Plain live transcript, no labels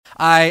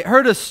I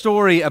heard a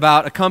story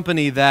about a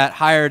company that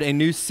hired a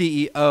new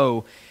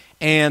CEO,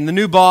 and the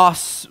new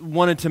boss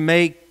wanted to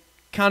make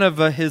kind of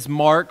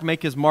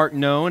make his mark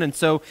known, and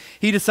so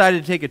he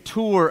decided to take a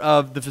tour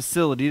of the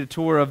facility, a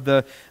tour of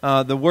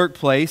the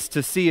workplace,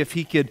 to see if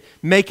he could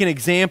make an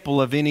example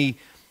of any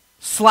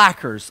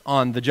slackers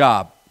on the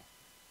job.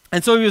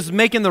 And so he was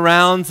making the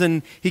rounds,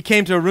 and he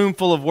came to a room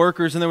full of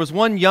workers, and there was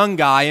one young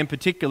guy in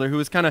particular who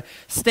was kind of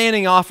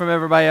standing off from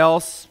everybody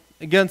else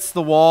against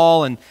the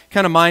wall and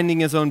kind of minding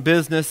his own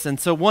business. And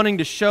so wanting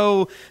to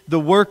show the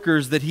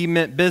workers that he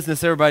meant business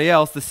to everybody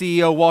else, the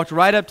CEO walked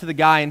right up to the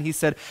guy and he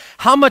said,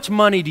 "How much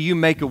money do you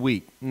make a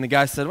week?" And the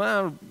guy said,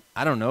 "Well,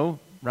 I don't know,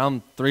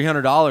 around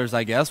 $300,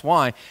 I guess.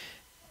 Why?"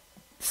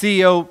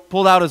 CEO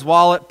pulled out his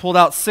wallet, pulled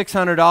out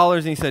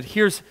 $600, and he said,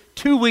 "Here's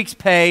 2 weeks'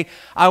 pay.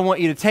 I want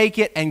you to take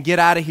it and get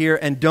out of here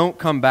and don't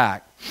come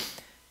back."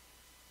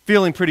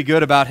 Feeling pretty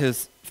good about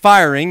his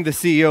firing, the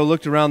CEO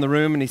looked around the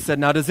room and he said,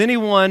 "Now, does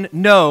anyone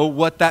know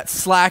what that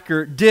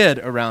slacker did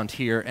around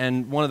here?"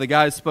 And one of the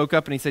guys spoke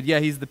up and he said, "Yeah,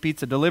 he's the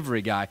pizza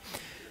delivery guy."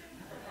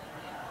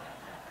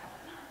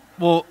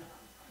 Well,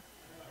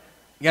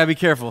 you gotta be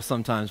careful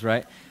sometimes,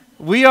 right?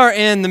 We are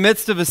in the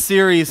midst of a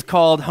series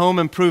called Home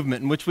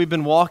Improvement, in which we've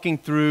been walking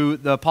through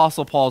the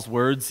Apostle Paul's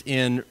words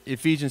in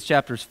Ephesians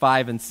chapters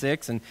 5 and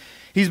 6. And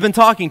he's been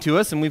talking to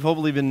us, and we've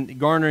hopefully been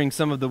garnering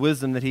some of the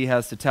wisdom that he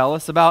has to tell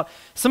us about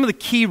some of the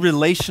key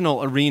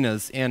relational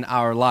arenas in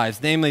our lives,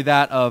 namely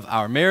that of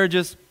our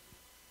marriages,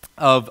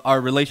 of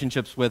our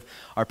relationships with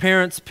our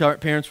parents'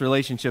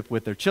 relationship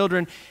with their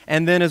children,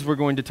 and then, as we're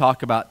going to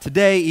talk about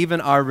today, even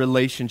our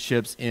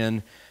relationships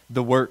in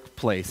the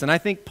workplace. And I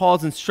think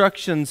Paul's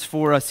instructions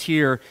for us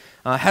here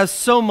has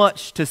so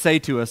much to say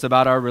to us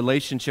about our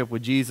relationship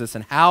with Jesus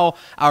and how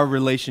our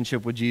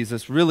relationship with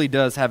Jesus really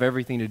does have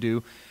everything to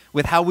do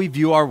with how we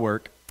view our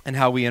work and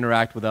how we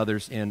interact with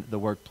others in the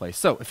workplace.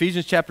 So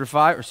Ephesians chapter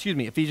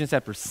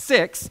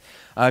 6,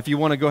 if you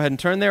want to go ahead and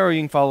turn there, or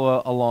you can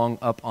follow along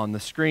up on the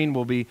screen.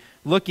 We'll be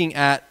looking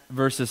at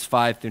verses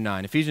 5 through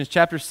 9. Ephesians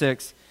chapter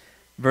 6,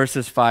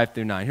 verses 5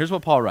 through 9. Here's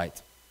what Paul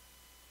writes.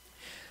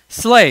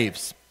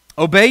 "Slaves,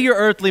 obey your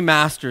earthly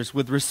masters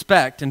with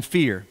respect and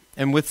fear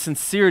and with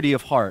sincerity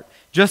of heart,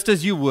 just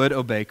as you would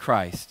obey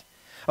Christ.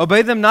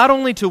 Obey them not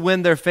only to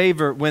win their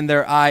favor when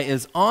their eye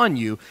is on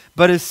you,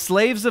 but as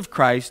slaves of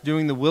Christ,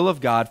 doing the will of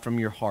God from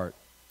your heart.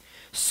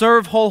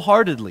 Serve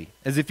wholeheartedly,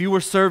 as if you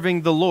were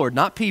serving the Lord,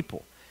 not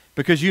people,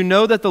 because you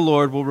know that the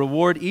Lord will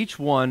reward each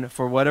one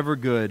for whatever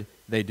good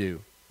they do,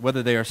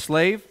 whether they are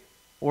slave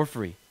or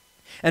free.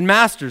 And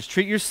masters,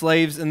 treat your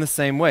slaves in the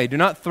same way. Do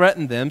not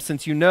threaten them,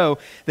 since you know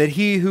that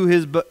he who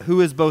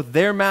is both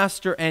their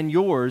master and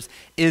yours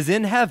is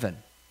in heaven,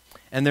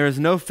 and there is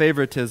no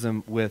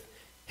favoritism with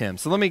him."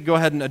 So let me go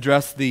ahead and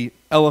address the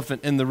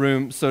elephant in the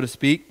room, so to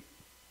speak.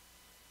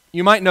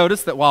 You might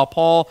notice that while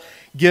Paul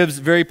gives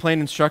very plain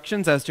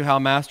instructions as to how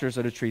masters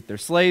are to treat their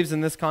slaves in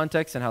this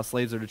context and how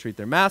slaves are to treat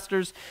their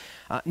masters,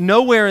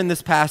 nowhere in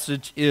this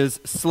passage is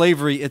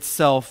slavery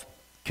itself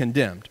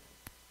condemned.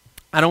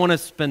 I don't want to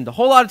spend a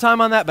whole lot of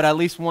time on that, but I at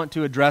least want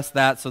to address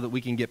that so that we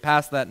can get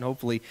past that and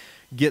hopefully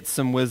get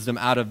some wisdom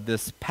out of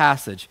this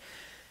passage.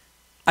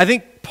 I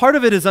think part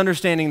of it is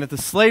understanding that the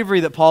slavery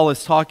that Paul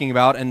is talking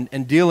about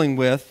and dealing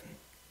with,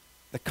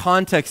 the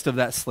context of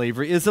that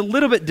slavery, is a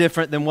little bit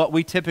different than what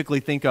we typically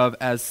think of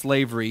as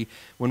slavery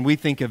when we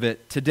think of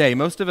it today.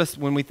 Most of us,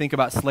 when we think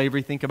about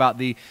slavery, think about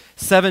the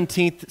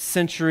 17th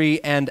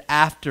century and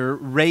after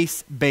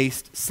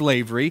race-based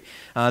slavery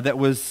that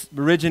was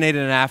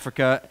originated in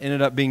Africa,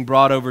 ended up being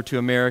brought over to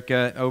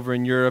America, over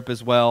in Europe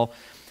as well.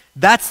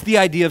 That's the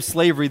idea of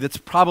slavery that's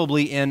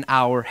probably in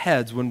our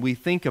heads when we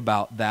think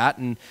about that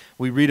and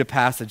we read a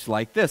passage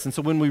like this. And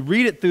so when we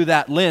read it through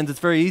that lens, it's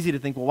very easy to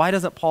think, well, why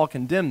doesn't Paul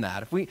condemn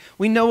that? If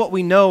we know what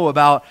we know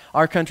about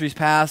our country's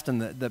past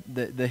and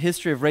the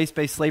history of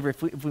race-based slavery,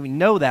 if we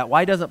know that,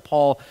 why doesn't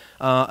Paul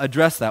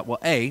address that? Well,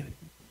 A,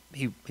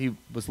 he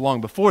was long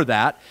before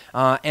that,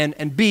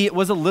 and B, it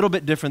was a little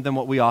bit different than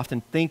what we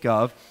often think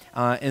of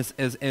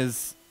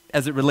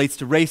as it relates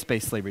to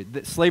race-based slavery.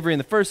 Slavery in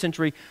the first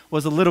century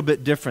was a little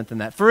bit different than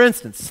that. For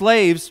instance,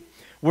 slaves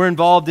were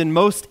involved in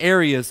most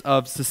areas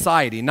of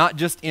society, not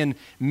just in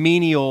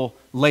menial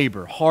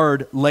labor,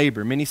 hard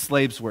labor. Many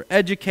slaves were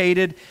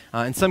educated.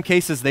 In some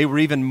cases, they were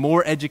even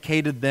more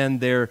educated than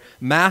their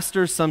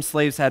masters. Some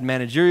slaves had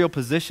managerial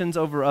positions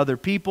over other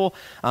people.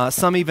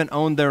 Some even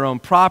owned their own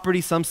property.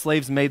 Some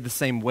slaves made the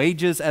same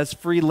wages as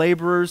free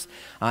laborers,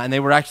 and they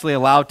were actually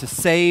allowed to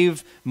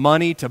save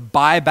money to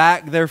buy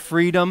back their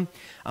freedom.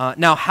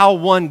 Now, how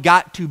one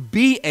got to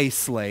be a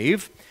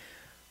slave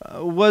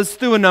was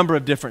through a number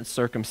of different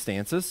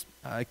circumstances.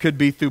 It could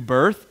be through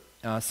birth.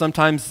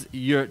 Sometimes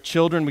your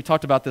children, we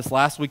talked about this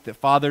last week, that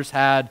fathers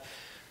had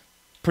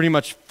pretty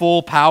much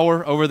full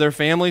power over their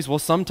families. Well,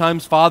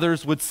 sometimes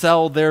fathers would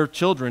sell their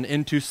children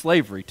into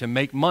slavery to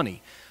make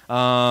money.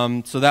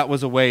 So that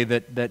was a way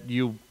that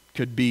you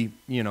could be,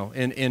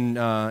 in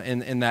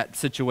that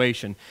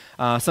situation.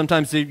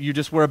 Sometimes you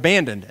just were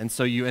abandoned, and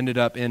so you ended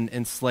up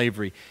in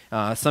slavery.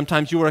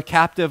 Sometimes you were a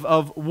captive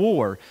of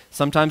war.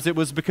 Sometimes it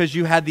was because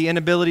you had the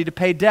inability to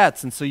pay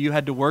debts, and so you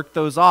had to work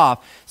those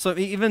off. So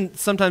even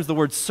sometimes the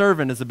word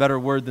servant is a better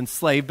word than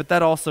slave, but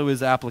that also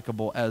is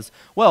applicable as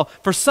well.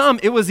 For some,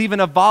 it was even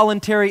a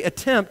voluntary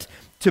attempt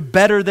to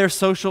better their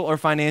social or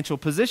financial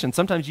position.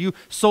 Sometimes you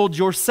sold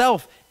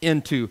yourself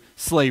into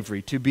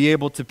slavery to be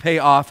able to pay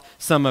off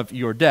some of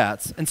your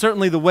debts. And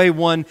certainly the way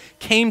one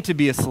came to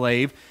be a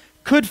slave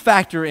could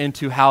factor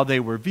into how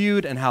they were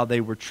viewed and how they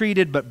were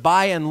treated, but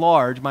by and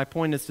large, my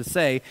point is to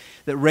say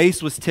that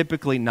race was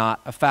typically not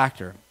a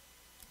factor.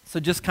 So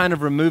just kind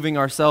of removing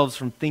ourselves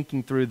from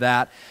thinking through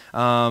that,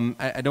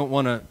 I don't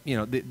want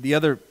to, the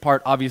other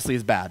part obviously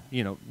is bad.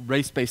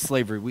 Race-based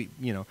slavery,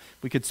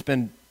 we could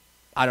spend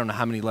I don't know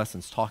how many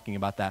lessons talking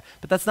about that,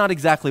 but that's not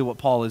exactly what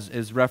Paul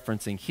is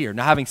referencing here.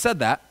 Now, having said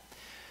that,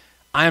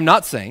 I am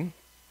not saying,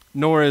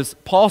 nor is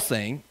Paul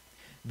saying,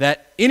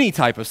 that any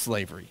type of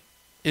slavery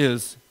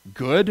is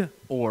good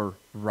or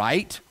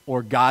right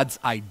or God's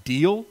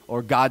ideal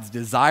or God's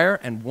desire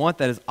and want.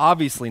 That is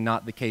obviously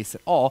not the case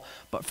at all.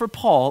 But for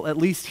Paul, at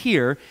least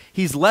here,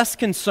 he's less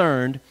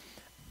concerned,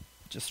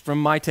 just from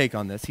my take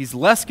on this, he's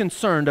less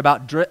concerned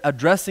about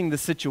addressing the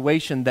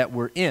situation that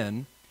we're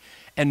in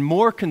and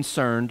more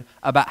concerned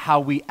about how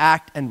we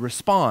act and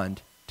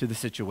respond to the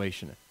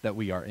situation that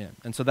we are in.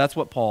 And so that's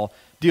what Paul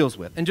deals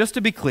with. And just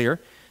to be clear,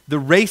 the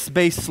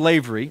race-based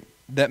slavery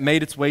that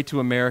made its way to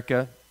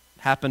America,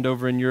 happened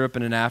over in Europe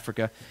and in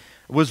Africa,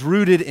 was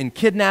rooted in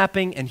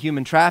kidnapping and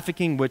human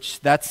trafficking, which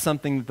that's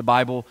something that the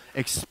Bible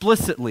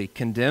explicitly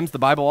condemns. The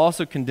Bible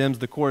also condemns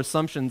the core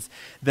assumptions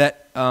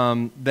that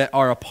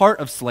are a part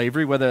of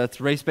slavery, whether that's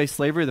race-based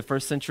slavery, the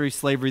first century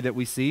slavery that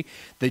we see,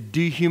 the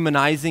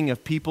dehumanizing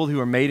of people who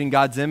are made in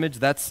God's image.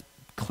 That's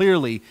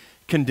clearly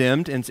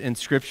condemned in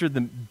Scripture.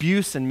 The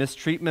abuse and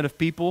mistreatment of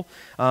people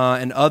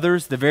and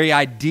others, the very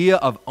idea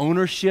of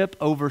ownership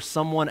over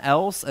someone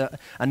else,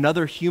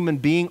 another human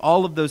being,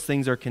 all of those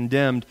things are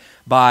condemned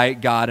by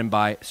God and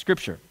by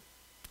Scripture.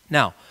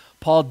 Now,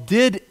 Paul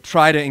did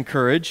try to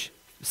encourage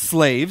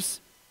slaves,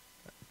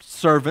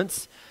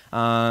 servants,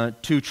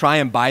 to try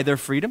and buy their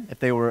freedom if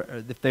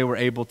they were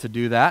able to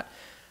do that.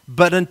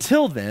 But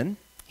until then,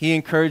 he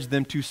encouraged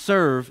them to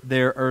serve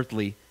their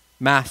earthly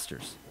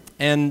masters.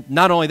 And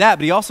not only that,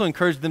 but he also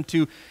encouraged them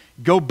to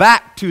go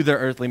back to their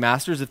earthly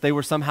masters if they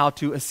were somehow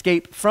to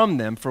escape from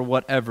them for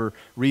whatever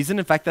reason.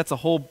 In fact, that's a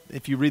whole,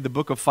 if you read the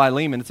book of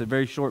Philemon, it's a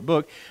very short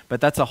book,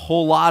 but that's a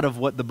whole lot of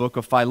what the book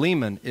of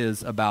Philemon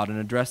is about in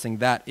addressing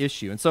that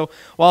issue. And so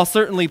while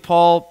certainly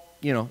Paul,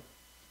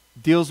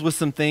 deals with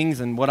some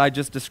things, and what I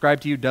just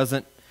described to you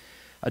doesn't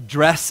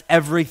address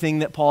everything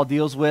that Paul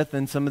deals with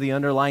and some of the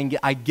underlying,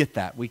 I get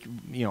that.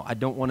 I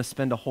don't want to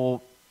spend a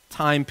whole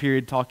time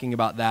period talking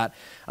about that,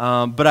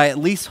 but I at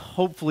least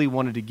hopefully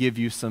wanted to give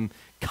you some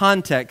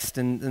context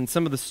and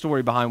some of the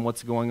story behind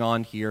what's going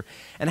on here,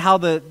 and how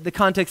the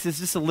context is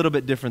just a little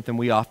bit different than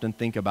we often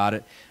think about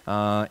it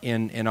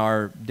in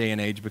our day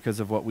and age because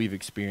of what we've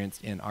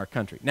experienced in our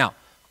country. Now,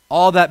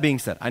 all that being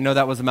said, I know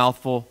that was a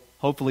mouthful.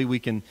 Hopefully we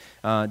can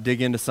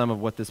dig into some of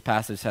what this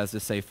passage has to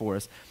say for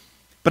us.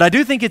 But I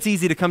do think it's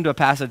easy to come to a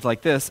passage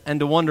like this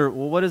and to wonder,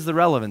 well, what is the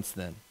relevance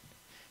then?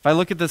 If I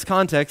look at this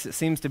context, it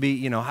seems to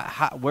be,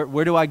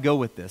 where do I go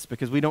with this?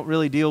 Because we don't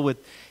really deal with,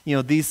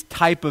 these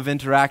type of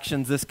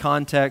interactions. This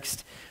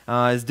context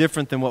is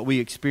different than what we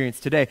experience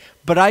today.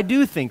 But I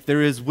do think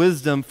there is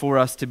wisdom for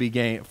us to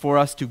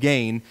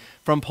gain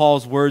from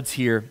Paul's words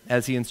here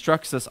as he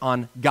instructs us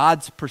on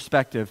God's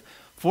perspective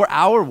for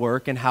our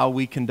work and how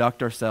we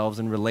conduct ourselves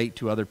and relate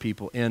to other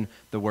people in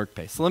the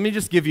workplace. So let me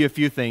just give you a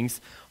few things.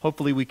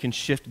 Hopefully we can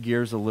shift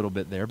gears a little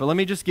bit there, but let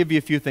me just give you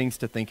a few things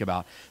to think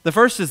about. The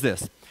first is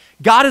this: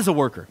 God is a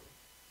worker.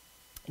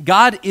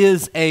 God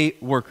is a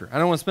worker. I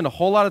don't want to spend a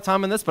whole lot of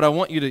time on this, but I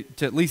want you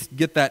to at least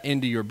get that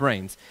into your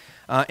brains.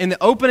 In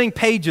the opening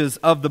pages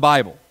of the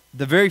Bible,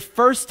 the very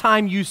first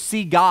time you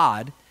see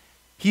God,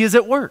 he is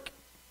at work,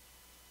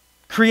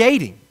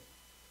 creating.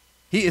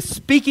 He is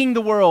speaking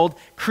the world,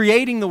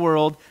 creating the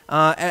world,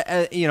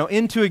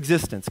 into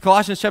existence.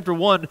 Colossians chapter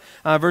 1,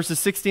 verses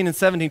 16 and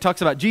 17 talks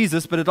about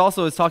Jesus, but it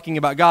also is talking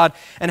about God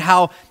and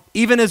how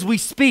even as we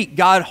speak,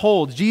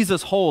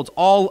 Jesus holds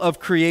all of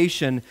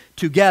creation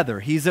together.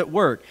 He's at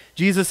work.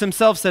 Jesus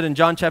himself said in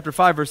John chapter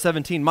 5, verse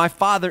 17, "My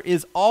Father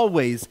is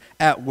always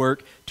at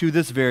work to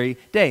this very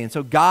day." And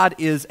so God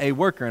is a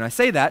worker. And I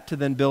say that to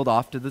then build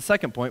off to the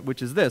second point,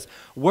 which is this: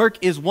 work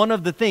is one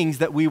of the things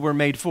that we were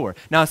made for.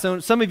 Now, so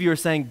some of you are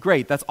saying,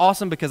 great, that's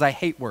awesome because I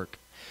hate work.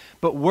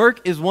 But work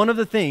is one of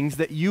the things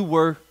that you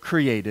were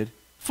created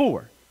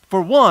for.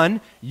 For one,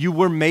 you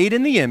were made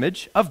in the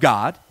image of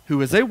God, who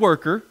is a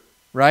worker,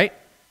 right?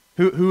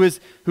 Who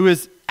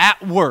is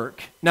at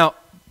work. Now,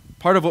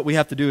 part of what we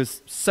have to do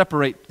is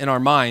separate in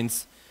our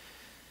minds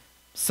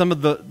some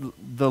of the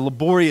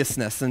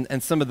laboriousness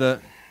and some of the,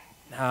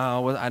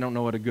 I don't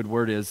know what a good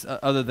word is,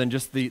 other than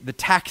just the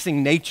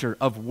taxing nature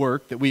of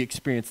work that we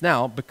experience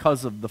now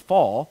because of the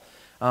fall,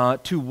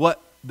 to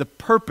what the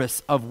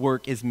purpose of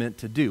work is meant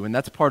to do. And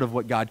that's part of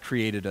what God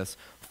created us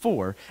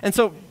for. And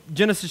so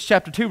Genesis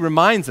chapter 2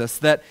 reminds us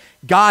that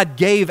God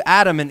gave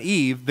Adam and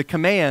Eve the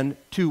command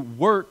to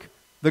work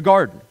the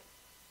garden.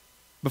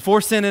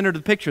 Before sin entered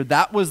the picture,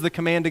 that was the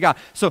command to God.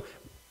 So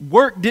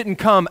work didn't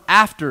come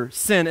after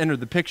sin entered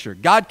the picture.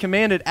 God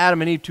commanded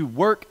Adam and Eve to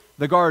work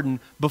the garden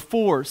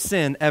before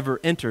sin ever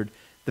entered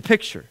the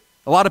picture.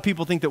 A lot of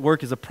people think that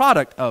work is a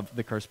product of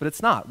the curse, but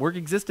it's not. Work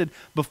existed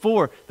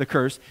before the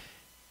curse,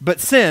 but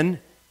sin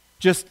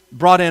just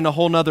brought in a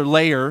whole nother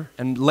layer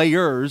and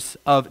layers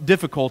of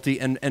difficulty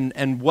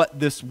and what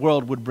this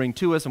world would bring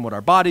to us and what our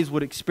bodies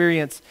would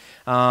experience.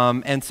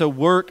 And so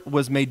work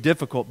was made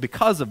difficult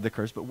because of the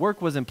curse, but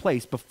work was in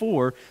place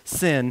before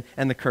sin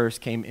and the curse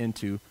came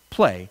into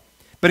play.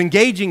 But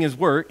engaging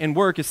in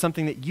work is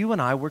something that you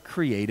and I were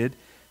created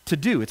to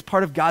do. It's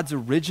part of God's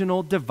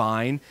original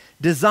divine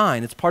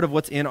design. It's part of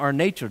what's in our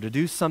nature, to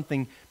do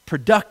something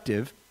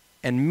productive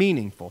and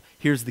meaningful.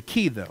 Here's the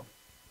key, though.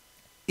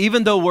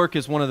 Even though work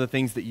is one of the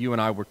things that you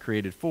and I were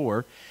created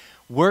for,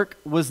 work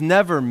was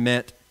never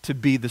meant to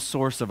be the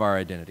source of our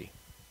identity.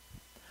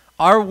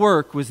 Our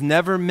work was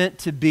never meant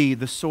to be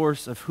the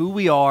source of who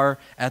we are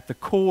at the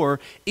core,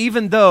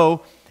 even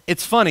though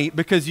it's funny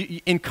because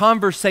in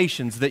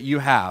conversations that you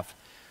have,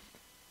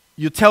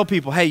 you tell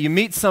people, hey, you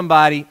meet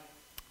somebody,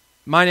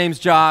 my name's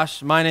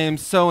Josh, my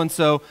name's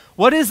so-and-so.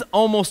 What is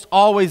almost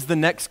always the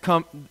next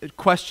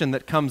question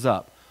that comes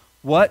up?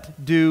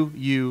 What do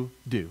you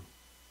do?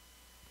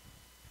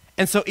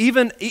 And so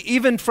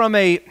even from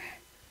a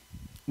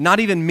not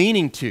even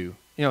meaning to,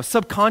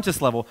 subconscious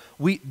level,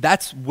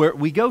 that's where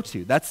we go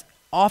to. That's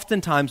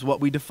oftentimes what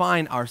we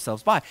define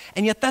ourselves by.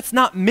 And yet that's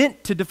not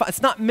meant to define,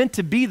 it's not meant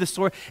to be the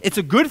source. It's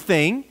a good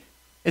thing,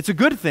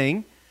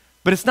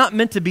 but it's not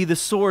meant to be the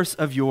source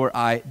of your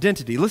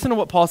identity. Listen to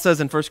what Paul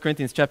says in 1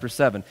 Corinthians chapter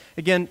 7.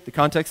 Again, the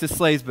context is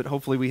slaves, but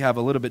hopefully we have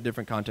a little bit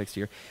different context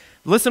here.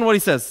 Listen to what he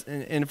says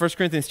in 1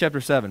 Corinthians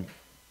chapter 7.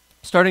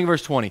 Starting in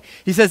verse 20,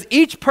 he says,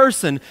 each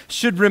person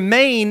should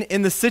remain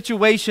in the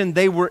situation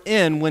they were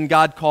in when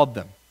God called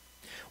them.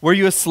 Were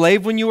you a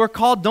slave when you were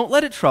called? Don't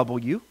let it trouble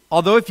you.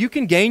 Although if you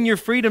can gain your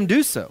freedom,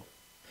 do so.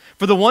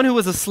 For the one who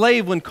was a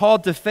slave when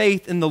called to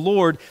faith in the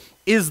Lord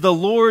is the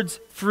Lord's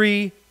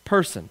free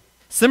person.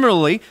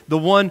 Similarly, the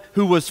one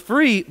who was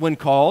free when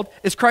called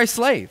is Christ's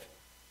slave.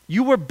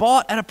 You were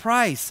bought at a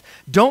price.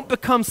 Don't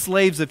become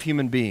slaves of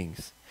human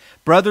beings.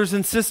 Brothers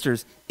and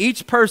sisters,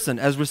 each person,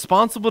 as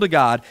responsible to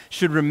God,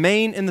 should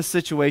remain in the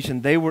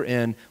situation they were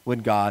in when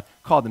God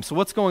called them. So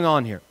what's going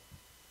on here?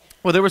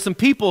 Well, there were some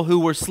people who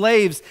were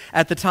slaves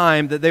at the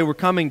time that they were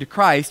coming to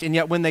Christ, and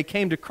yet when they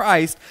came to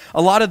Christ,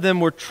 a lot of them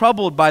were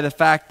troubled by the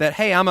fact that,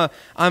 hey, I'm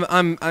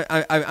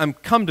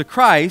come to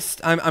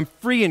Christ, I'm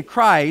free in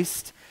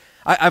Christ.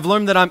 I've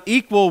learned that I'm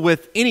equal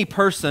with any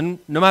person,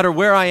 no matter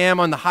where I am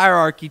on the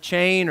hierarchy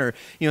chain or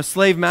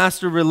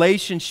slave-master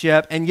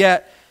relationship, and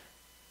yet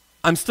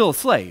I'm still a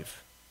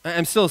slave.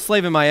 I'm still a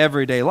slave in my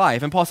everyday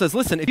life. And Paul says,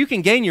 listen, if you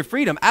can gain your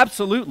freedom,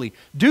 absolutely,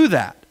 do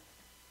that.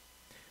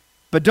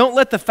 But don't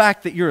let the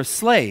fact that you're a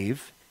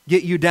slave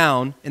get you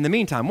down in the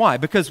meantime. Why?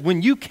 Because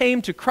when you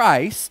came to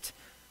Christ,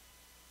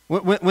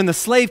 when the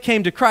slave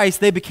came to Christ,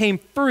 they became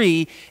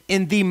free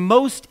in the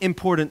most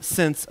important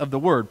sense of the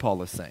word,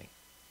 Paul is saying.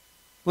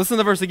 Listen to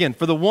the verse again.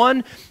 For the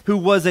one who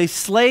was a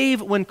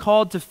slave when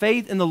called to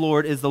faith in the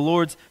Lord is the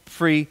Lord's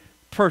freed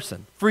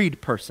person.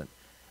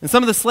 And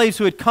some of the slaves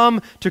who had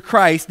come to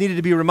Christ needed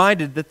to be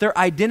reminded that their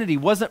identity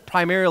wasn't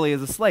primarily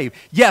as a slave.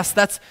 Yes,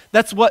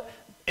 that's what,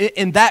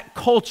 in that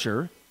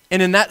culture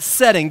and in that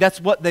setting, that's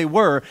what they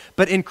were.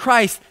 But in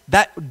Christ,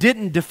 that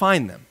didn't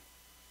define them.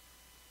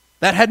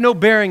 That had no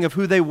bearing of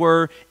who they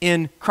were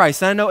in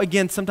Christ. And I know,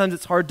 again, sometimes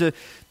it's hard to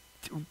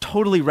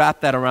totally wrap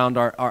that around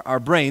our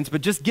brains,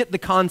 but just get the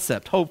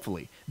concept,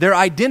 hopefully. Their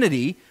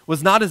identity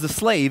was not as a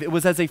slave, it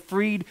was as a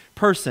freed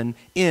person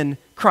in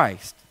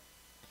Christ.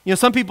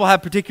 Some people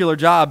have particular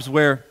jobs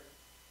where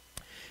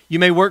you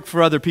may work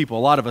for other people. A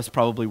lot of us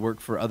probably work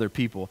for other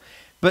people.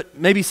 But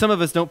maybe some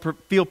of us don't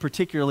feel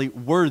particularly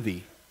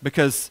worthy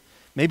because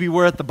maybe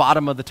we're at the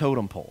bottom of the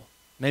totem pole.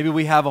 Maybe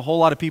we have a whole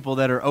lot of people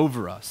that are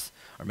over us.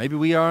 Or maybe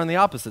we are on the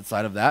opposite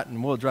side of that,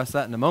 and we'll address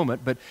that in a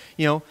moment. But,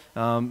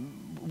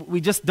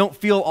 we just don't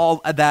feel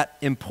all that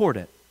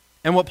important.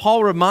 And what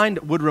Paul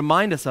would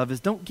remind us of is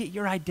don't get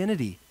your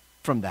identity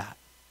from that.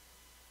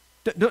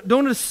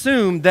 Don't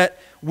assume that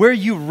where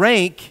you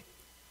rank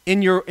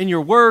in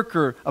your work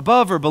or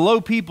above or below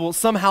people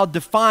somehow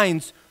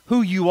defines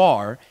who you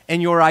are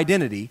and your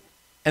identity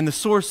and the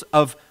source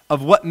of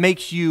what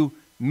makes you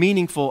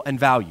meaningful and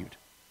valued.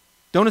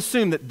 Don't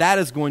assume that that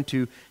is going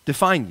to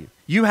define you.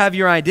 You have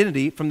your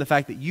identity from the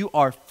fact that you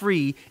are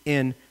free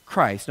in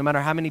Christ, no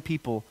matter how many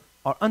people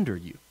are under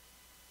you.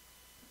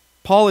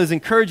 Paul is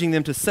encouraging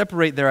them to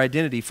separate their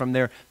identity from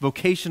their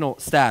vocational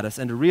status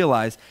and to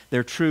realize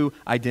their true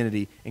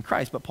identity in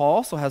Christ. But Paul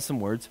also has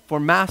some words for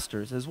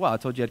masters as well. I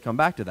told you I'd come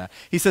back to that.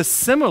 He says,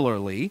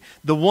 similarly,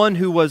 the one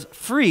who was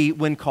free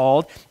when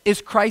called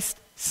is Christ's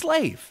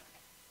slave.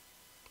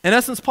 In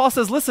essence, Paul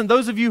says, listen,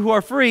 those of you who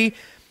are free,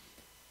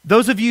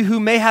 Those of you who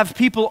may have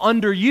people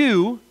under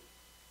you,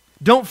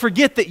 don't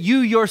forget that you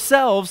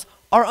yourselves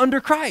are under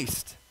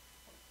Christ.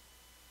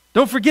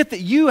 Don't forget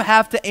that you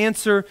have to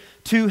answer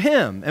to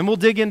him. And we'll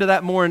dig into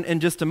that more in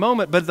just a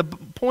moment. But the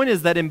point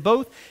is that in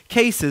both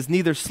cases,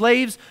 neither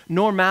slaves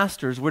nor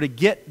masters were to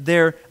get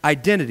their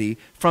identity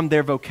from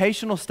their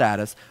vocational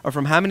status or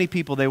from how many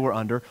people they were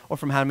under or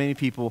from how many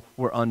people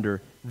were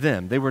under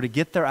them. They were to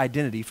get their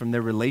identity from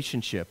their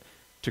relationship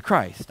to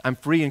Christ. I'm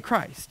free in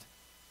Christ.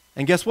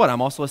 And guess what?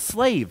 I'm also a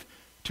slave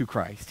to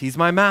Christ. He's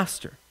my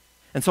master.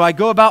 And so I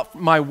go about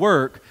my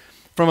work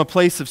from a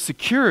place of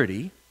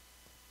security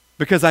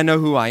because I know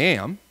who I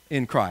am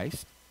in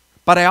Christ,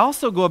 but I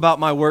also go about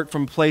my work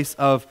from a place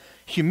of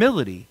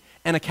humility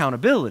and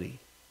accountability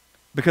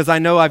because I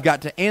know I've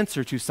got to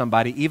answer to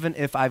somebody even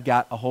if I've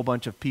got a whole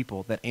bunch of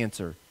people that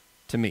answer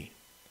to me.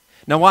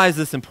 Now, why is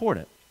this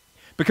important?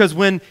 Because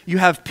when you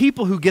have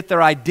people who get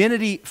their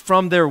identity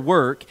from their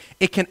work,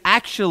 it can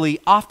actually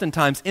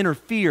oftentimes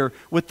interfere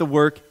with the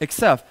work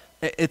itself.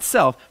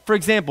 For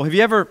example, have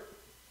you ever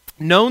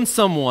known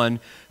someone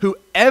who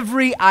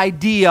every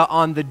idea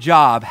on the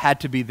job had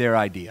to be their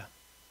idea?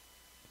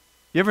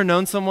 You ever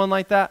known someone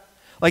like that?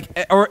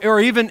 Like, or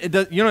even, you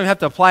don't even have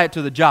to apply it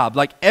to the job.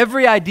 Like,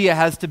 every idea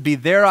has to be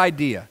their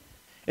idea.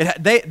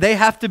 They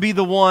have to be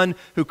the one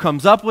who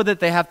comes up with it.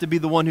 They have to be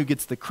the one who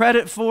gets the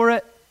credit for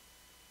it.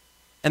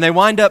 And they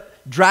wind up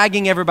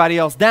dragging everybody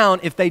else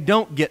down if they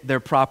don't get their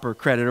proper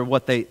credit or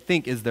what they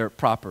think is their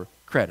proper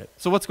credit.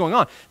 So what's going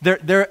on?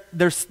 Their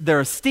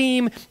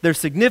esteem, their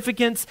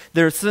significance,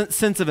 their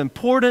sense of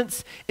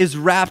importance is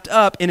wrapped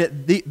up in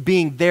it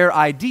being their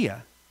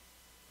idea.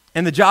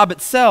 And the job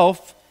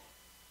itself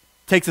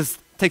takes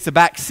a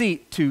back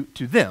seat to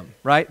them,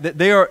 right?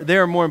 They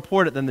are more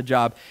important than the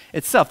job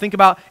itself. Think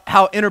about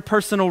how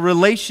interpersonal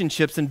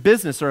relationships in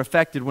business are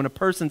affected when a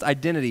person's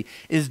identity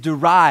is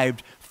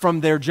derived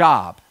from their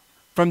job,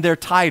 from their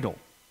title,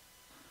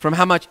 from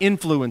how much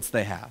influence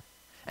they have.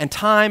 And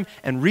time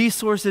and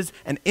resources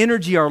and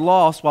energy are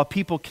lost while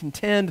people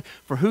contend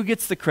for who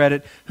gets the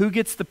credit, who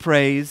gets the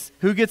praise,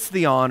 who gets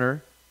the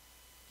honor.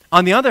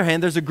 On the other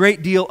hand, there's a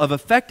great deal of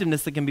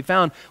effectiveness that can be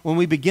found when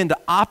we begin to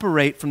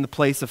operate from the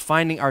place of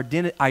finding our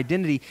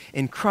identity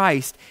in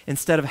Christ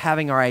instead of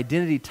having our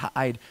identity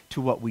tied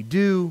to what we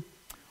do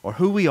or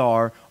who we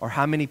are or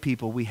how many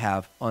people we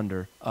have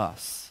under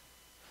us.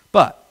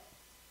 But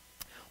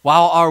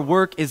while our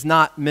work is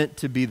not meant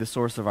to be the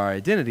source of our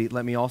identity,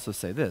 let me also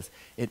say this.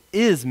 It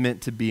is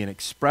meant to be an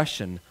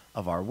expression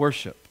of our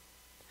worship.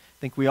 I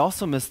think we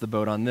also miss the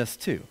boat on this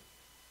too,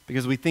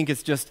 because we think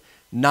it's just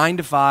 9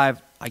 to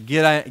 5, I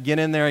get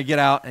in there, I get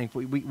out, and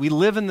we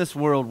live in this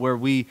world where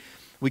we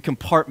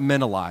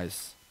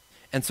compartmentalize.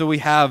 And so we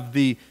have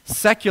the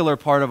secular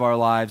part of our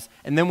lives,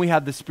 and then we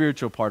have the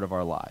spiritual part of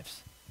our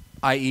lives,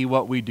 i.e.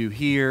 what we do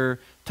here,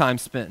 time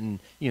spent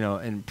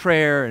in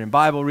prayer and in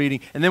Bible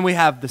reading, and then we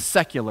have the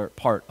secular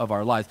part of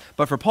our lives.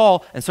 But for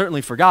Paul, and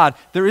certainly for God,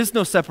 there is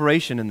no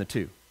separation in the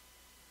two.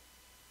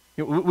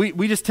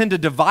 We just tend to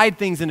divide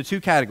things into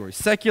two categories,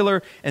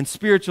 secular and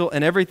spiritual,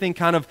 and everything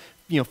kind of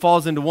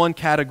falls into one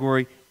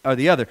category or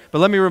the other. But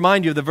let me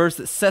remind you of the verse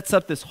that sets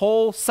up this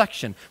whole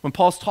section when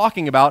Paul's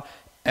talking about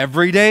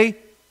everyday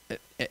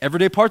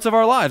parts of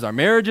our lives, our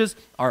marriages,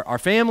 our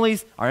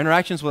families, our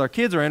interactions with our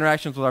kids, our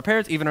interactions with our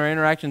parents, even our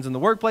interactions in the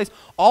workplace.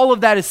 All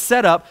of that is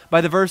set up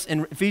by the verse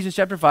in Ephesians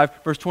chapter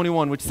 5, verse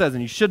 21, which says,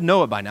 and you should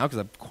know it by now because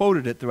I've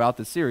quoted it throughout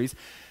this series,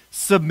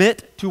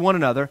 submit to one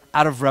another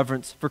out of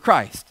reverence for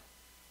Christ.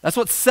 That's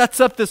what sets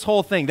up this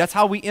whole thing. That's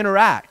how we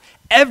interact.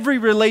 Every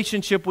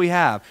relationship we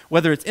have,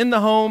 whether it's in the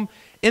home,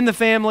 in the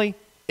family,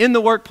 in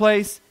the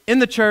workplace, in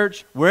the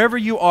church, wherever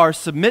you are,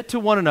 submit to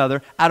one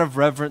another out of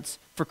reverence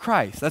for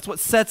Christ. That's what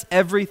sets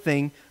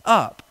everything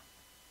up.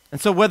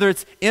 And so whether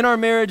it's in our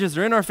marriages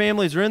or in our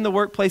families or in the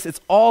workplace,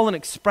 it's all an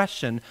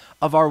expression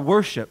of our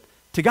worship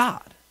to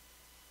God.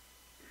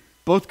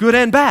 Both good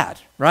and bad,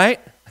 right?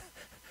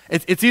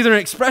 It's either an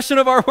expression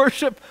of our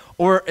worship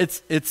or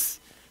it's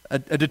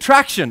a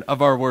detraction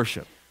of our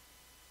worship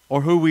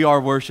or who we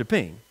are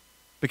worshiping,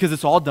 because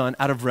it's all done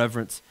out of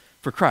reverence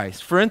for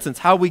Christ. For instance,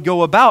 how we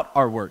go about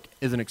our work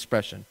is an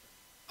expression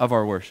of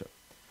our worship.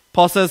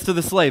 Paul says to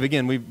the slave,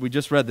 again, we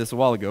just read this a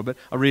while ago, but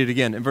I'll read it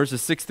again in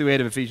verses 6 through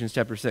 8 of Ephesians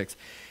chapter 6.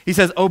 He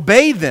says,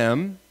 obey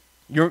them,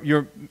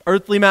 your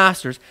earthly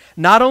masters,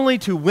 not only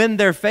to win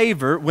their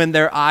favor when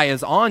their eye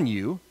is on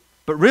you,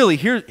 but really,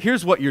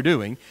 here's what you're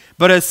doing,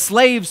 but as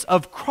slaves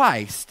of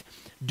Christ,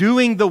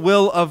 doing the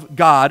will of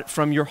God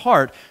from your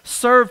heart,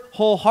 serve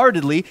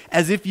wholeheartedly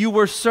as if you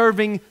were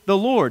serving the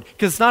Lord.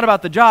 Because it's not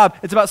about the job,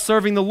 it's about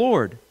serving the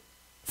Lord.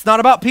 It's not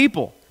about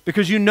people,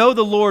 because you know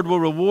the Lord will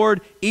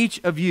reward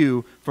each of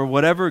you for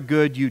whatever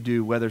good you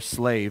do, whether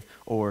slave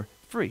or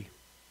free.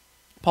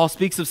 Paul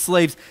speaks of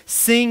slaves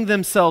seeing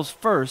themselves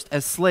first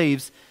as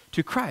slaves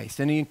to Christ,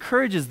 and he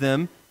encourages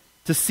them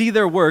to see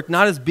their work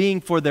not as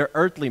being for their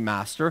earthly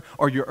master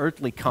or your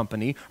earthly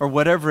company or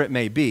whatever it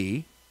may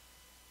be,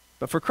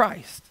 but for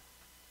Christ.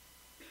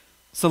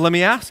 So let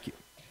me ask you,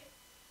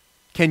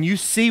 can you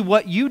see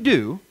what you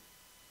do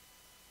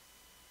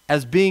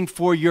as being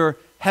for your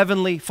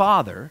heavenly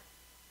Father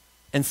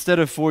instead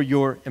of for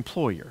your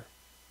employer.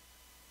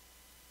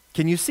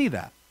 Can you see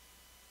that?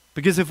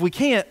 Because if we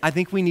can't, I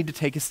think we need to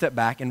take a step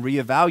back and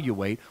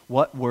reevaluate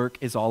what work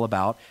is all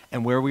about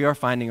and where we are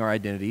finding our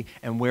identity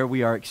and where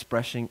we are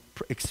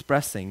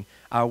expressing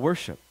our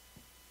worship.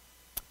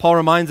 Paul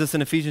reminds us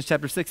in Ephesians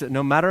chapter 6 that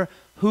no matter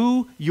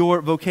who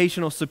your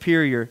vocational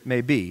superior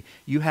may be,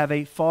 you have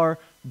a far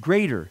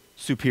greater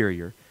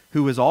superior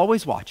who is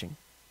always watching,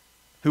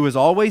 who is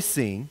always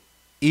seeing,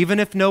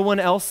 even if no one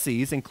else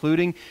sees,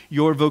 including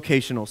your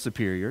vocational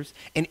superiors.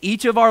 In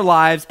each of our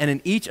lives and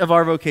in each of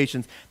our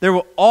vocations, there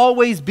will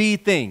always be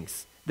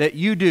things that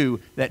you do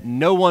that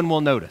no one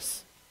will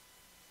notice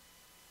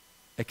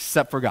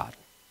except for God.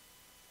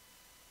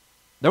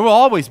 There will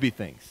always be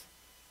things.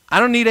 I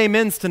don't need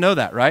amens to know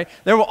that, right?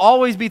 There will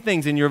always be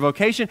things in your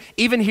vocation,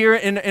 even here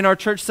in our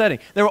church setting.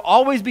 There will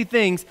always be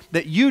things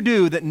that you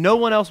do that no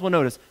one else will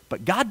notice,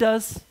 but God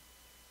does.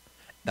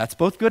 That's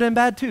both good and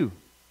bad too.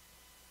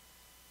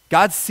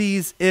 God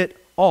sees it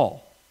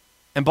all.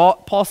 And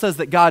Paul says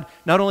that God,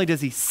 not only does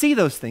he see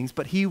those things,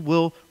 but he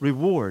will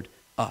reward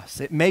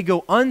us. It may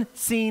go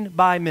unseen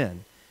by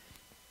men,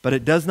 but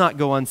it does not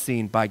go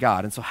unseen by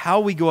God. And so how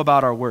we go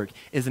about our work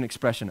is an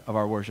expression of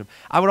our worship.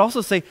 I would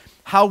also say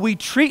how we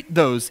treat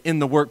those in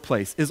the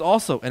workplace is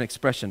also an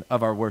expression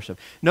of our worship.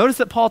 Notice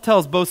that Paul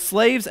tells both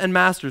slaves and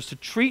masters to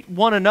treat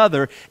one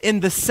another in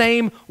the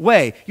same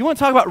way. You want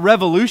to talk about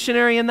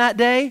revolutionary in that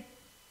day?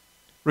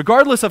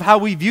 Regardless of how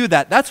we view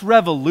that, that's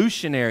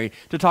revolutionary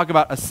to talk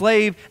about a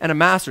slave and a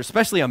master,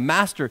 especially a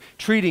master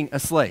treating a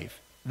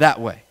slave that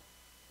way.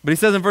 But he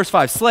says in verse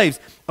 5, slaves,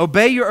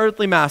 obey your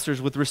earthly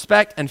masters with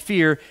respect and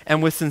fear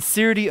and with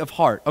sincerity of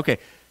heart. Okay,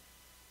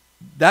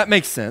 that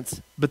makes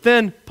sense. But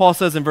then Paul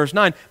says in verse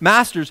 9,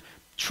 masters,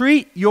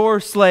 treat your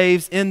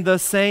slaves in the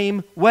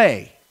same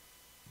way.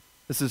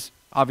 This is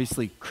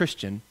obviously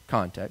Christian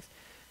context.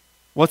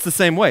 What's the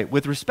same way?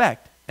 With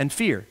respect and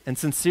fear and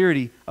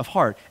sincerity of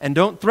heart. And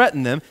don't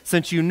threaten them,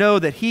 since you know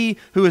that he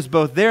who is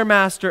both their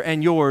master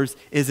and yours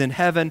is in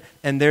heaven,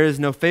 and there is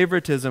no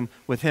favoritism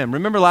with him.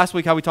 Remember last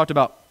week how we talked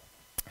about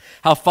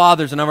how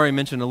fathers, and I've already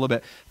mentioned a little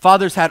bit,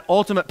 fathers had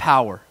ultimate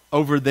power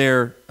over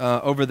their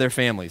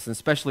families, and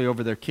especially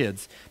over their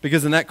kids.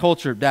 Because in that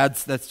culture,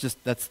 that's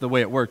the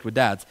way it worked with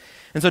dads.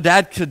 And so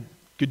dad could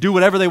do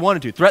whatever they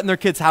wanted to, threaten their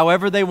kids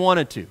however they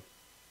wanted to,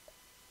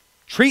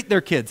 treat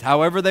their kids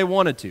however they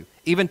wanted to,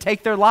 even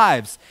take their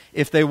lives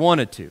if they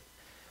wanted to.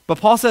 But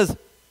Paul says,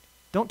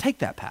 don't take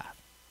that path.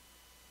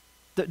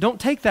 Don't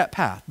take that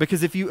path,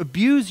 because if you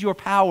abuse your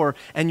power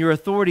and your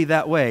authority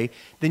that way,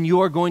 then you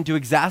are going to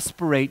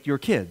exasperate your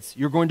kids.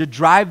 You're going to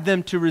drive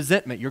them to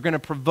resentment. You're going to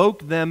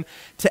provoke them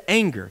to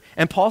anger.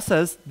 And Paul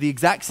says the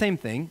exact same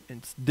thing,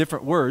 in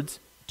different words,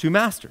 to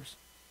masters.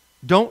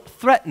 Don't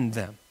threaten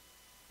them.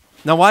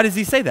 Now, why does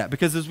he say that?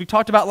 Because as we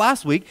talked about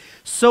last week,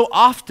 so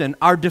often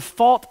our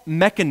default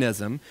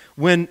mechanism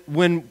when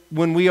we're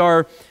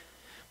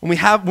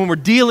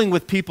dealing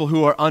with people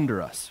who are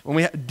under us, when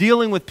we're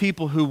dealing with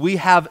people who we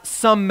have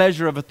some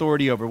measure of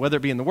authority over, whether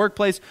it be in the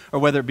workplace or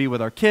whether it be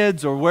with our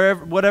kids or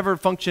wherever, whatever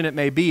function it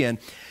may be in,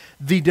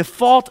 the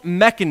default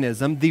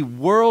mechanism, the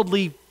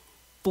worldly,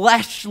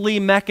 fleshly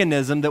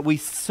mechanism that we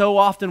so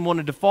often want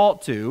to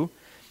default to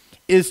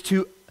is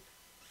to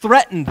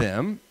threaten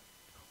them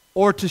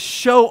or to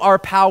show our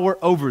power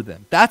over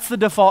them. That's the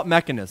default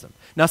mechanism.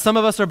 Now, some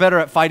of us are better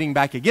at fighting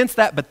back against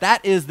that, but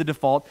that is the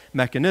default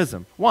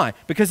mechanism. Why?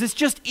 Because it's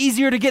just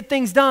easier to get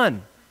things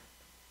done.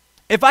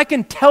 If I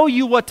can tell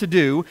you what to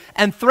do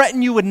and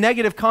threaten you with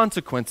negative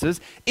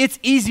consequences, it's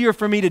easier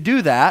for me to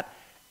do that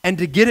and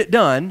to get it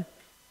done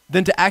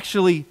than to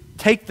actually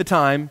take the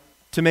time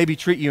to maybe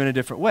treat you in a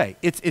different way.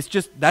 It's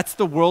just, that's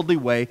the worldly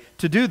way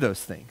to do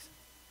those things.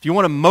 If you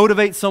want to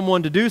motivate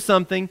someone to do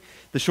something,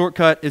 the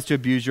shortcut is to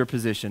abuse your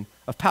position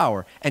of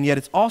power. And yet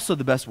it's also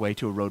the best way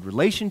to erode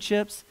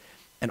relationships,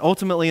 and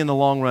ultimately in the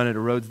long run it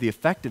erodes the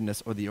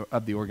effectiveness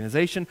of the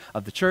organization,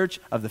 of the church,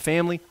 of the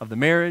family, of the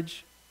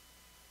marriage.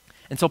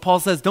 And so Paul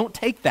says, don't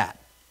take that.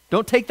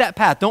 Don't take that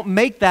path. Don't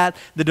make that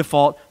the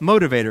default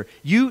motivator.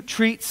 You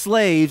treat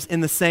slaves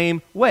in the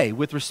same way,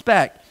 with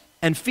respect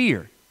and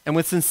fear and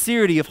with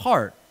sincerity of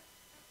heart.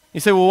 You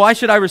say, well, why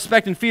should I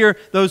respect and fear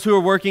those who are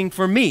working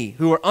for me,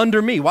 who are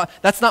under me? Why?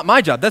 That's not my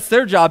job. That's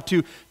their job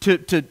to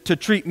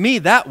treat me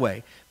that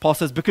way. Paul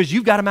says, because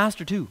you've got a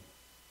master too.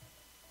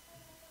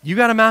 You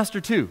got a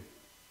master too.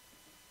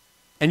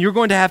 And you're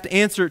going to have to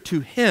answer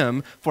to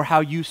him for how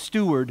you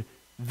steward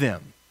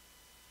them.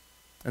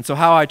 And so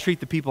how I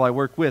treat the people I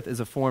work with is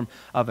a form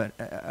of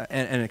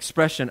an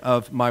expression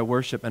of my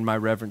worship and my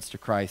reverence to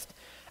Christ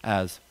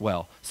as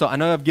well. So I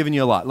know I've given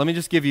you a lot. Let me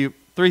just give you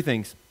three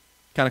things,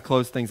 kind of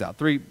close things out.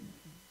 Three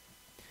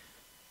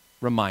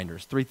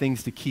reminders, three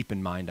things to keep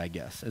in mind, I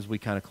guess, as we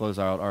kind of close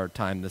out our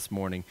time this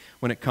morning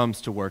when it comes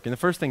to work. And the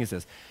first thing is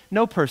this: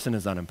 no person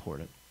is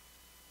unimportant.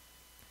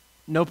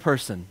 No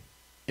person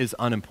is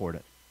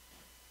unimportant.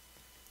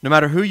 No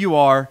matter who you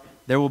are,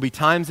 there will be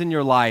times in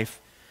your life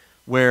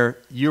where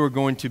you are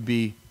going to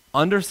be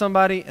under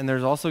somebody, and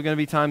there's also going to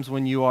be times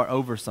when you are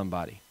over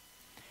somebody.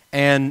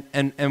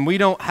 and we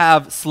don't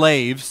have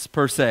slaves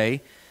per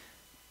se,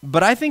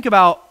 but I think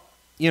about,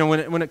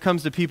 when it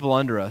comes to people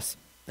under us,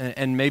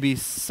 and maybe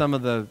some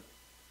of the,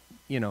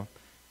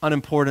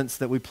 unimportance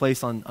that we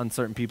place on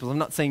certain people. I'm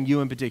not saying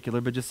you in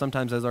particular, but just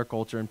sometimes as our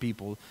culture and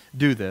people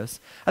do this.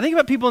 I think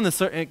about people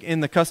in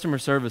the customer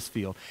service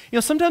field.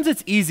 Sometimes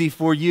it's easy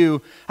for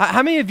you.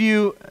 How many of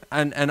you,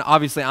 and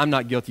obviously I'm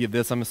not guilty of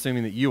this, I'm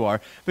assuming that you are,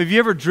 but have you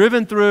ever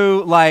driven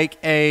through like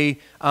a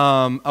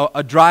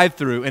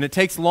drive-through and it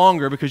takes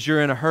longer because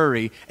you're in a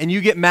hurry and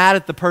you get mad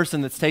at the person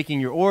that's taking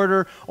your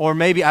order? Or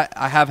maybe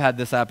I have had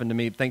this happen to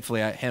me.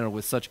 Thankfully I handled it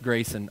with such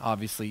grace and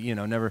obviously,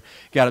 never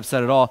got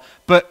upset at all.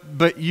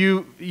 But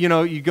you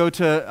go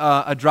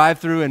to a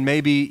drive-through and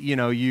maybe,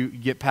 you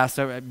get passed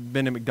over. I've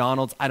been to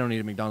McDonald's. I don't eat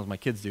at McDonald's, my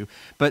kids do.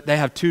 But they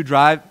have two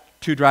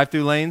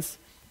drive-through lanes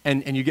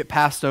and you get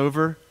passed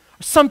over.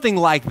 Something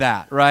like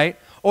that, right?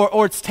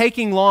 Or it's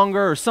taking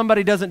longer, or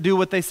somebody doesn't do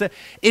what they said.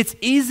 It's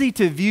easy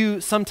to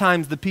view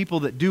sometimes the people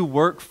that do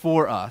work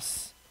for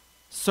us,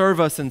 serve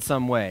us in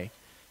some way,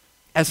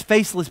 as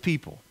faceless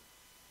people.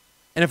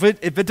 And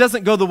if it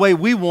doesn't go the way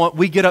we want,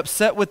 we get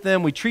upset with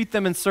them, we treat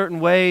them in certain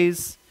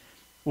ways,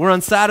 we're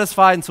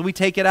unsatisfied, and so we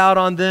take it out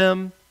on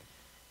them.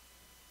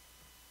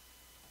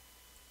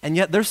 And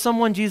yet there's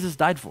someone Jesus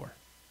died for.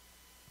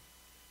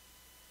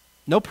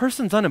 No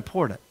person's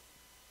unimportant.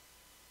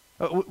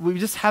 We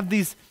just have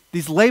these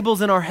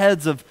labels in our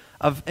heads of,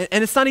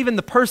 and it's not even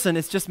the person,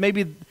 it's just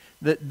maybe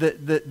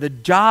the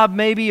job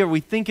maybe, or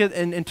we think it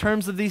in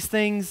terms of these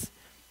things.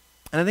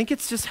 And I think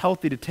it's just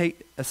healthy to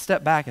take a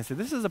step back and say,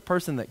 this is a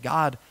person that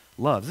God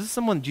loves. This is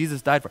someone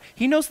Jesus died for.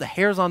 He knows the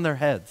hairs on their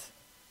heads.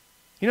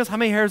 He knows how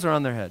many hairs are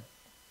on their head.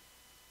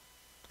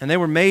 And they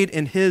were made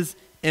in his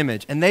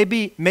image. And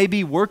they may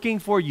be working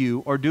for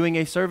you or doing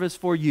a service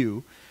for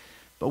you,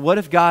 but what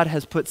if God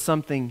has put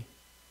something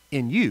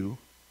in you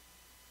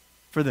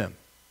for them?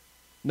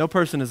 No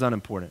person is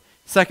unimportant.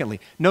 Secondly,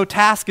 no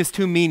task is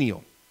too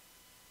menial.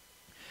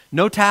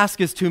 No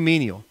task is too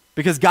menial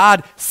because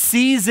God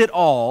sees it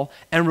all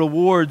and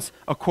rewards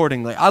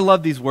accordingly. I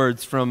love these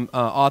words from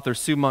author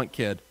Sue Monk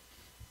Kidd.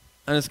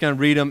 I'm just going to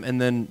read them and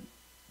then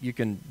you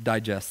can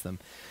digest them.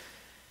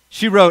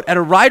 She wrote, "At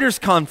a writer's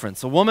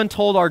conference, a woman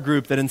told our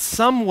group that in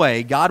some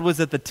way God was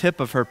at the tip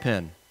of her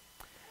pen.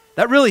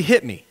 That really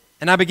hit me.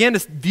 And I began to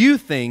view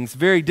things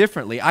very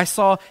differently. I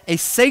saw a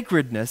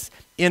sacredness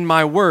in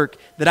my work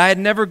that I had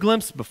never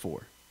glimpsed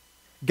before.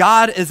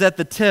 God is at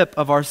the tip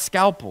of our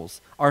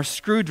scalpels, our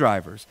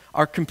screwdrivers,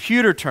 our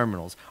computer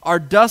terminals, our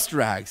dust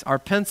rags, our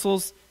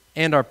pencils,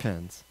 and our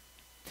pens.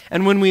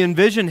 And when we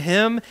envision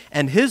him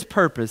and his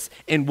purpose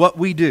in what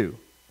we do,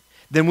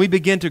 then we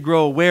begin to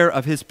grow aware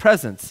of his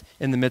presence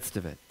in the midst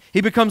of it. He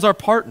becomes our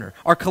partner,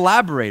 our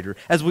collaborator,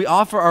 as we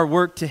offer our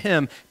work to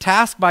him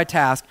task by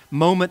task,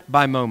 moment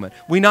by moment.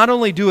 We not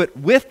only do it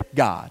with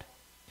God,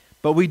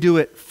 but we do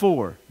it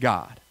for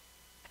God.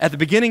 At the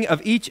beginning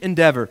of each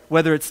endeavor,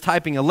 whether it's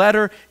typing a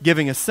letter,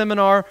 giving a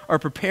seminar, or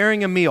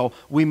preparing a meal,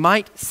 we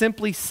might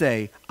simply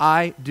say,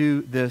 I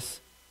do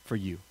this for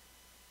you.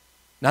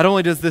 Not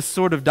only does this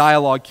sort of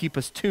dialogue keep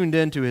us tuned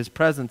into his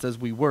presence as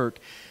we work,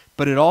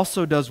 but it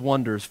also does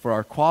wonders for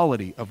our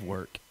quality of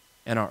work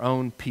and our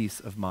own peace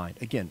of mind.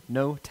 Again,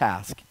 no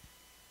task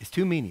is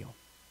too menial.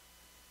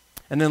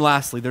 And then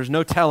lastly, there's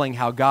no telling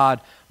how God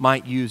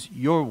might use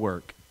your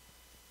work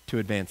to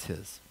advance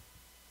his.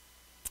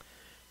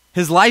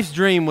 His life's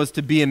dream was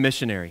to be a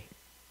missionary.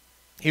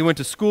 He went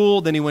to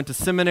school, then he went to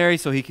seminary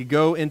so he could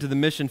go into the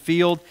mission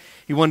field.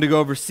 He wanted to go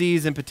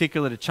overseas, in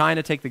particular to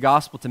China, take the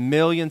gospel to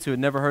millions who had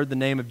never heard the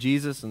name of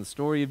Jesus and the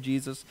story of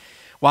Jesus.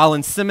 While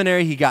in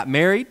seminary, he got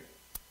married.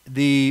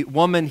 The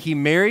woman he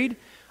married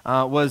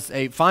was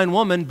a fine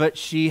woman, but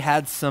she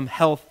had some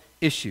health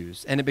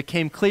issues. And it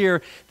became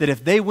clear that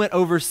if they went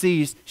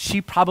overseas,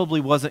 she probably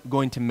wasn't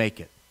going to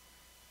make it.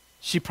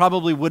 She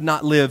probably would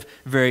not live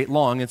very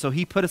long. And so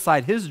he put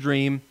aside his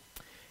dream,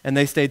 and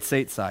they stayed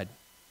stateside.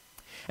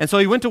 And so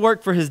he went to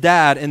work for his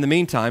dad in the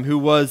meantime, who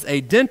was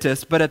a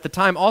dentist, but at the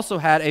time also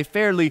had a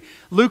fairly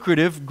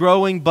lucrative,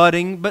 growing,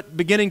 budding, but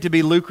beginning to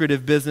be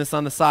lucrative business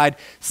on the side,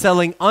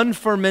 selling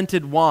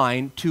unfermented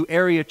wine to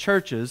area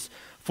churches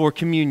for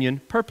communion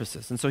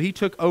purposes. And so he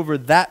took over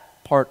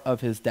that part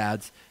of his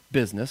dad's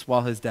business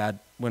while his dad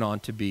went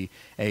on to be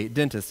a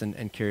dentist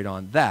and carried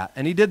on that.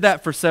 And he did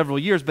that for several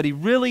years, but he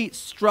really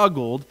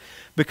struggled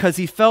because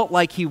he felt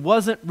like he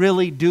wasn't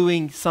really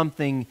doing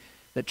something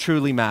that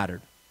truly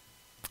mattered.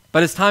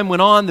 But as time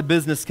went on, the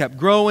business kept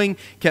growing,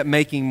 kept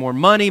making more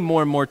money.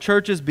 More and more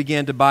churches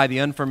began to buy the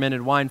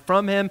unfermented wine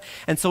from him.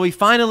 And so he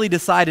finally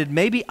decided,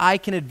 maybe I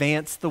can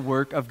advance the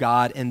work of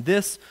God in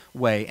this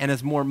way. And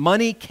as more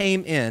money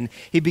came in,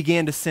 he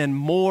began to send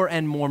more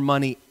and more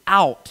money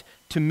out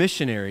to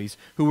missionaries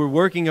who were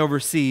working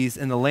overseas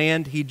in the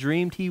land he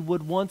dreamed he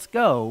would once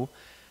go,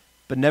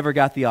 but never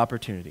got the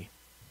opportunity.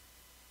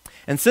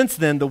 And since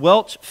then, the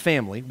Welch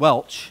family,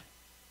 Welch,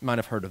 you might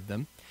have heard of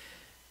them,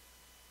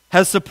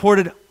 has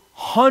supported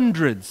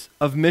hundreds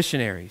of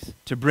missionaries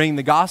to bring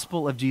the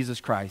gospel of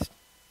Jesus Christ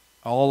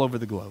all over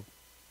the globe.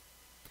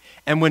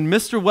 And when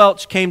Mr.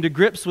 Welch came to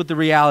grips with the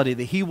reality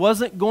that he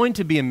wasn't going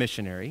to be a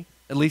missionary,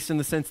 at least in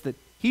the sense that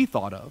he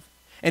thought of,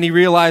 and he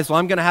realized, well,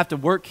 I'm going to have to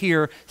work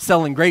here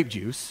selling grape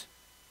juice,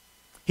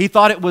 he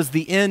thought it was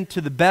the end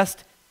to the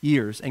best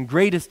years and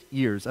greatest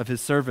years of his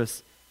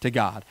service to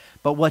God.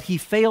 But what he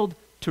failed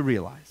to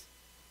realize,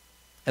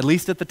 at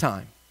least at the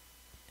time,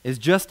 is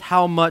just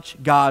how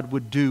much God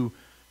would do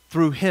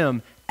through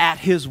him at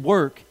his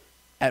work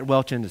at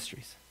Welch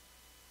Industries,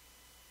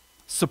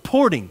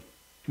 supporting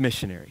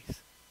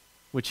missionaries,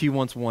 which he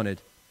once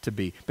wanted to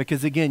be.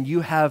 Because again,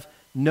 you have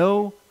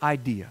no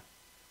idea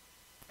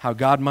how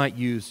God might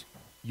use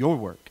your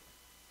work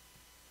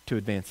to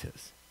advance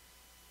his.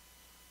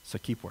 So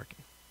keep working.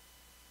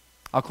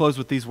 I'll close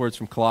with these words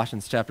from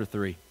Colossians chapter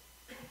 3.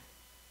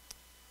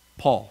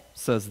 Paul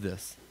says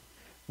this: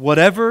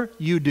 whatever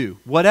you do,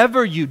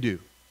 whether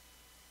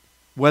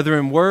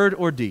in word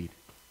or deed,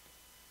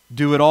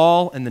 do it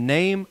all in the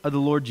name of the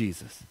Lord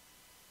Jesus,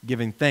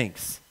 giving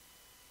thanks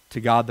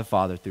to God the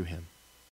Father through him.